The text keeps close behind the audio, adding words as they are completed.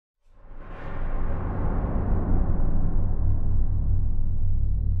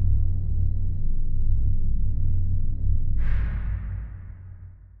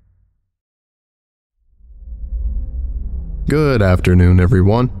Good afternoon,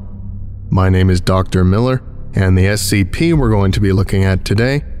 everyone. My name is Dr. Miller, and the SCP we're going to be looking at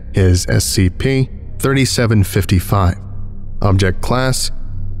today is SCP-3755. Object Class: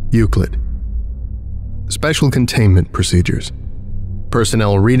 Euclid. Special Containment Procedures.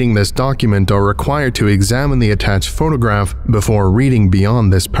 Personnel reading this document are required to examine the attached photograph before reading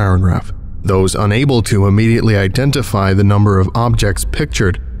beyond this paragraph. Those unable to immediately identify the number of objects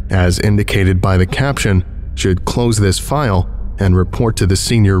pictured, as indicated by the caption, should close this file and report to the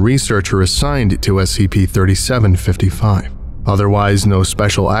senior researcher assigned to SCP-3755. Otherwise, no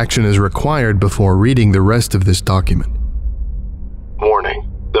special action is required before reading the rest of this document. Warning: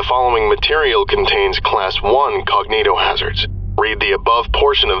 the following material contains Class 1 cognitohazards. Read the above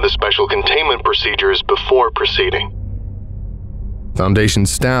portion of the Special Containment Procedures before proceeding. Foundation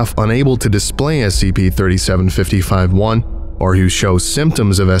staff unable to display SCP-3755-1 or who show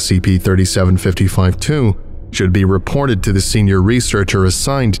symptoms of SCP-3755-2 should be reported to the senior researcher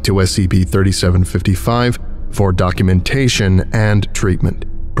assigned to SCP-3755 for documentation and treatment.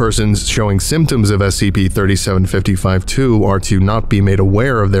 Persons showing symptoms of SCP-3755-2 are to not be made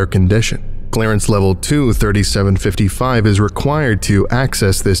aware of their condition. Clearance Level 2 3755 is required to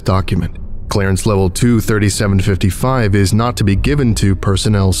access this document. Clearance Level 2 3755 is not to be given to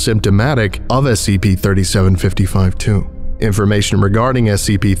personnel symptomatic of SCP-3755-2. Information regarding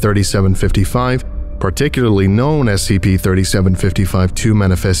SCP-3755, particularly known SCP-3755-2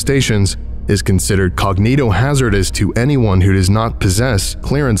 manifestations, is considered cognitohazardous to anyone who does not possess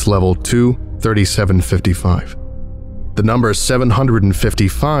Clearance Level 2 3755. The number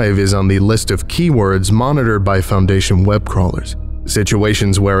 755 is on the list of keywords monitored by Foundation web crawlers.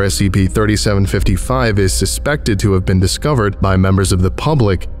 Situations where SCP-3755 is suspected to have been discovered by members of the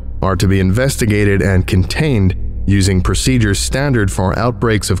public are to be investigated and contained using procedures standard for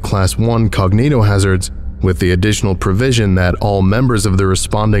outbreaks of Class 1 cognitohazards, with the additional provision that all members of the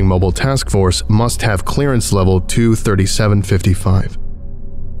responding mobile task force must have Clearance Level 2 3755.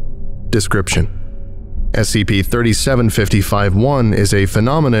 Description: SCP-3755-1 is a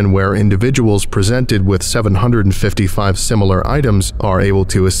phenomenon where individuals presented with 755 similar items are able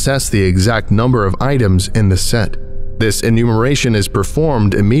to assess the exact number of items in the set. This enumeration is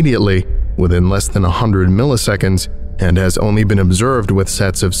performed immediately, within less than 100 milliseconds, and has only been observed with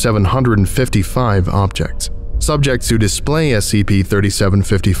sets of 755 objects. Subjects who display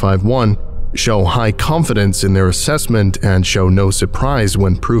SCP-3755-1 show high confidence in their assessment and show no surprise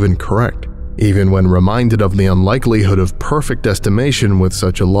when proven correct, even when reminded of the unlikelihood of perfect estimation with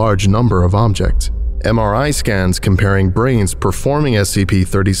such a large number of objects. MRI scans comparing brains performing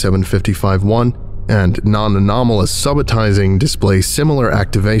SCP-3755-1 and non-anomalous subitizing display similar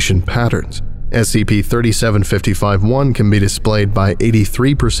activation patterns. SCP-3755-1 can be displayed by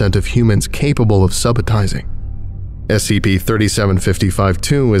 83% of humans capable of subitizing.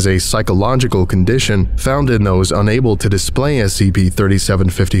 SCP-3755-2 is a psychological condition found in those unable to display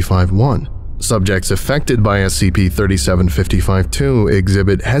SCP-3755-1. Subjects affected by SCP-3755-2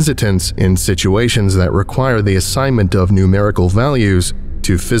 exhibit hesitance in situations that require the assignment of numerical values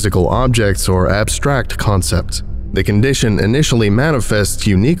to physical objects or abstract concepts. The condition initially manifests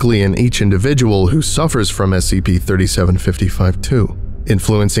uniquely in each individual who suffers from SCP-3755-2,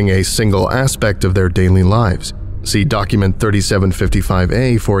 influencing a single aspect of their daily lives. See Document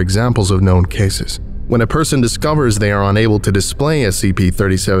 3755-A for examples of known cases. When a person discovers they are unable to display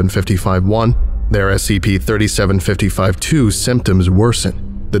SCP-3755-1, their SCP-3755-2 symptoms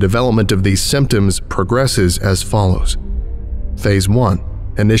worsen. The development of these symptoms progresses as follows. Phase 1.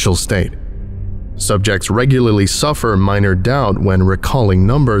 Initial state. Subjects regularly suffer minor doubt when recalling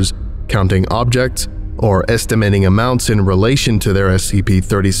numbers, counting objects, or estimating amounts in relation to their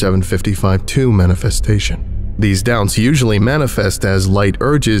SCP-3755-2 manifestation. These doubts usually manifest as light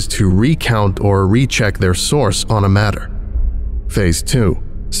urges to recount or recheck their source on a matter. Phase 2.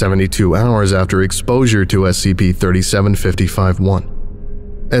 72 hours after exposure to SCP-3755-1.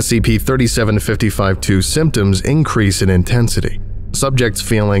 SCP-3755-2 symptoms increase in intensity. Subjects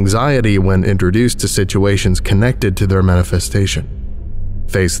feel anxiety when introduced to situations connected to their manifestation.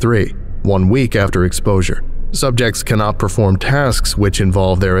 Phase 3. 1 week after exposure. Subjects cannot perform tasks which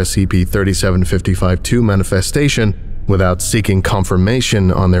involve their SCP-3755-2 manifestation without seeking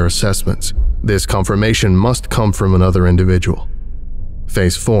confirmation on their assessments. This confirmation must come from another individual.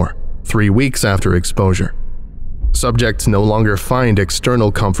 Phase 4. 3 weeks after exposure. Subjects no longer find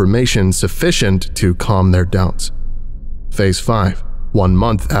external confirmation sufficient to calm their doubts. Phase 5. 1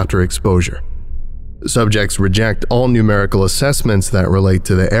 month after exposure. Subjects reject all numerical assessments that relate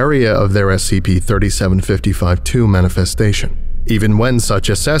to the area of their SCP-3755-2 manifestation. Even when such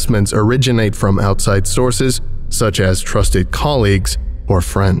assessments originate from outside sources, such as trusted colleagues or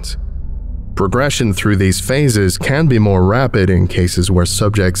friends. Progression through these phases can be more rapid in cases where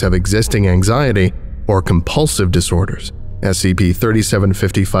subjects have existing anxiety or compulsive disorders.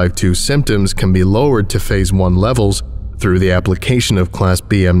 SCP-3755-2 symptoms can be lowered to Phase 1 levels through the application of Class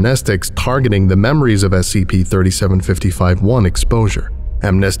B amnestics targeting the memories of SCP-3755-1 exposure.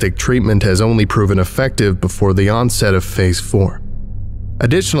 Amnestic treatment has only proven effective before the onset of Phase 4.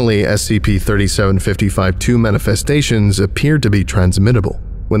 Additionally, SCP-3755-2 manifestations appear to be transmittable.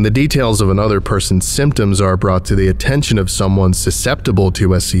 When the details of another person's symptoms are brought to the attention of someone susceptible to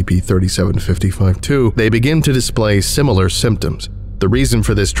SCP-3755-2, they begin to display similar symptoms. The reason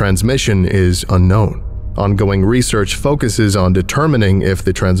for this transmission is unknown. Ongoing research focuses on determining if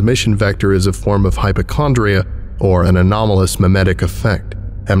the transmission vector is a form of hypochondria or an anomalous mimetic effect.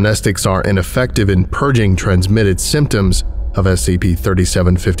 Amnestics are ineffective in purging transmitted symptoms of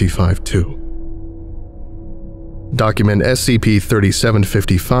SCP-3755-2. Document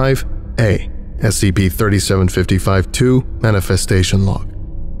SCP-3755-A, SCP-3755-2 Manifestation Log.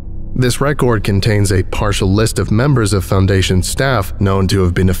 This record contains a partial list of members of Foundation staff known to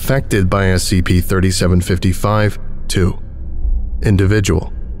have been affected by SCP-3755-2.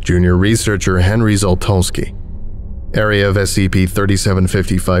 Individual: Junior Researcher Henry Zoltowski. Area of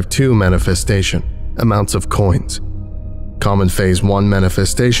SCP-3755-2 Manifestation: Amounts of coins. Common Phase 1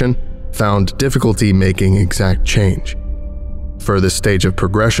 Manifestation: Found difficulty making exact change. Furthest stage of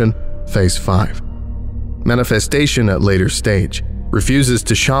progression: Phase 5. Manifestation at later stage: Refuses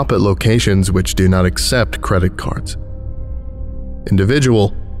to shop at locations which do not accept credit cards.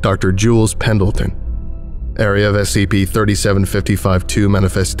 Individual: Dr. Jules Pendleton. Area of SCP-3755-2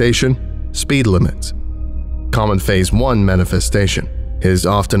 Manifestation: Speed limits. Common Phase 1 Manifestation: Is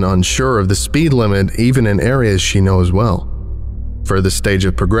often unsure of the speed limit even in areas she knows well. Furthest stage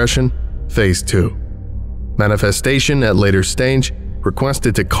of progression: Phase 2. Manifestation at later stage: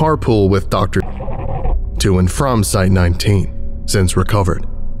 Requested to carpool with Dr. to and from Site-19, since recovered.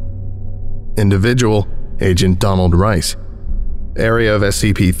 Individual: Agent Donald Rice. Area of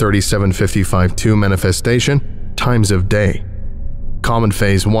SCP-3755-2 Manifestation: Times of day. Common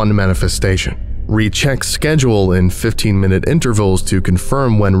Phase 1 Manifestation: Recheck schedule in 15-minute intervals to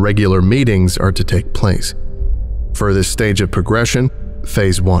confirm when regular meetings are to take place. Furthest stage of progression: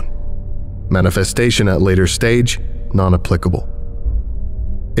 Phase 1. Manifestation at later stage: Non-applicable.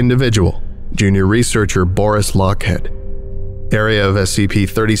 Individual: Junior Researcher Boris Lockhead. Area of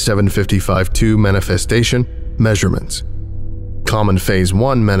SCP-3755-2 Manifestation: Measurements. Common Phase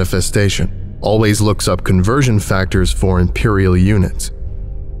 1 Manifestation: Always looks up conversion factors for imperial units.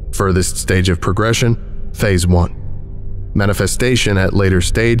 Furthest stage of progression: Phase 1. Manifestation at later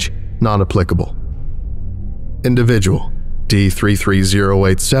stage: Non-applicable. Individual: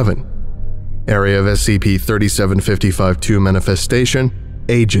 D33087. Area of SCP-3755-2 Manifestation: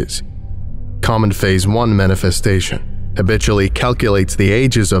 Ages. Common Phase 1 Manifestation: Habitually calculates the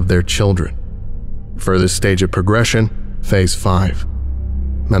ages of their children. Furthest stage of progression: Phase 5.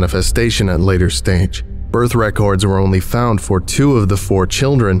 Manifestation at later stage: Birth records were only found for 2 of the 4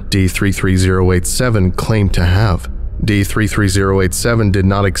 children D33087 claimed to have. D33087 did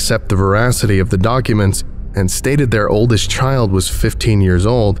not accept the veracity of the documents and stated their oldest child was 15 years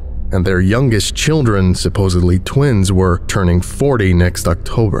old and their youngest children, supposedly twins, were turning 40 next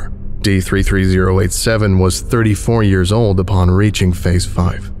October. D33087 was 34 years old upon reaching Phase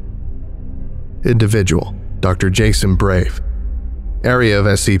 5. Individual: Dr. Jason Brave. Area of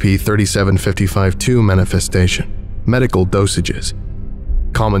SCP-3755-2 Manifestation: Medical dosages.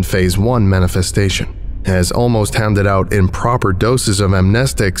 Common Phase 1 Manifestation: Has almost handed out improper doses of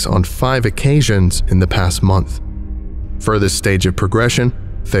amnestics on 5 occasions in the past month. Furthest stage of progression: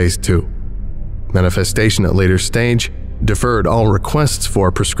 Phase 2. Manifestation at later stage: Deferred all requests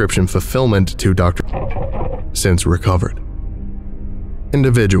for prescription fulfillment to Dr. since recovered.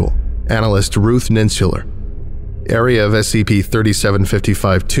 Individual: Analyst Ruth Ninsular. Area of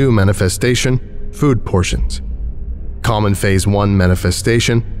SCP-3755-2 Manifestation: Food portions. Common Phase 1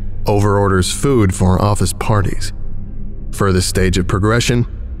 Manifestation: Overorders food for office parties. Furthest stage of progression: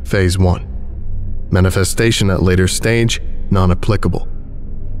 Phase 1. Manifestation at later stage: Non-applicable.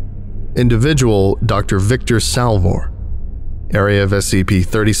 Individual: Dr. Victor Salvor. Area of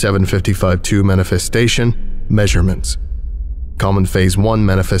SCP-3755-2 Manifestation: Measurements. Common Phase 1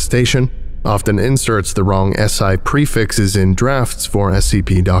 Manifestation: Often inserts the wrong SI prefixes in drafts for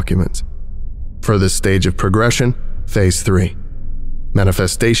SCP documents. Furthest stage of progression: Phase 3.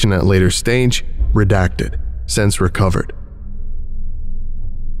 Manifestation at later stage: Redacted, since recovered.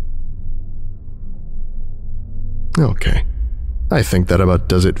 Okay, I think that about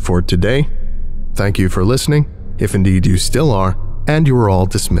does it for today. Thank you for listening, if indeed you still are, and you are all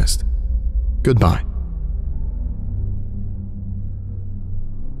dismissed. Goodbye.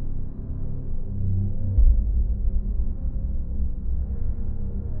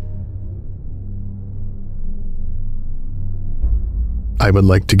 I would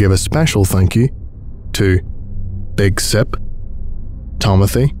like to give a special thank you to Big Sip,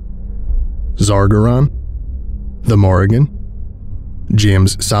 Tomothy, Zargaran, The Morrigan,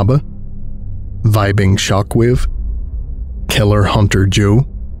 James Saba, Vibing Shockwave, Killer Hunter Joe,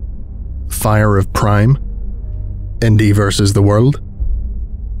 Fire of Prime, Indie vs. the World,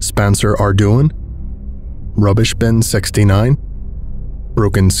 Spencer Arduin, Rubbish Bin 69,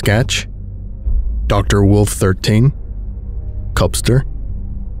 Broken Sketch, Dr. Wolf 13, Cupster,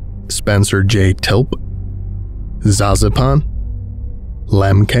 Spencer J. Tilp, Zazapan,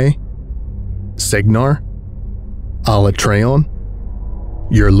 Lemke, Signar, Alatreon,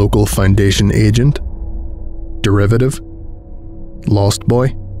 Your Local Foundation Agent, Derivative, Lost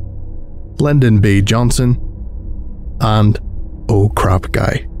Boy, Lyndon B. Johnson, and Oh Crap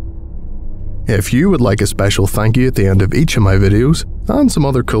Guy. If you would like a special thank you at the end of each of my videos, and some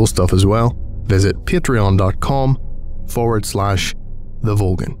other cool stuff as well, visit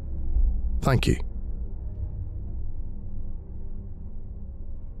patreon.com/TheVolgun. Thank you.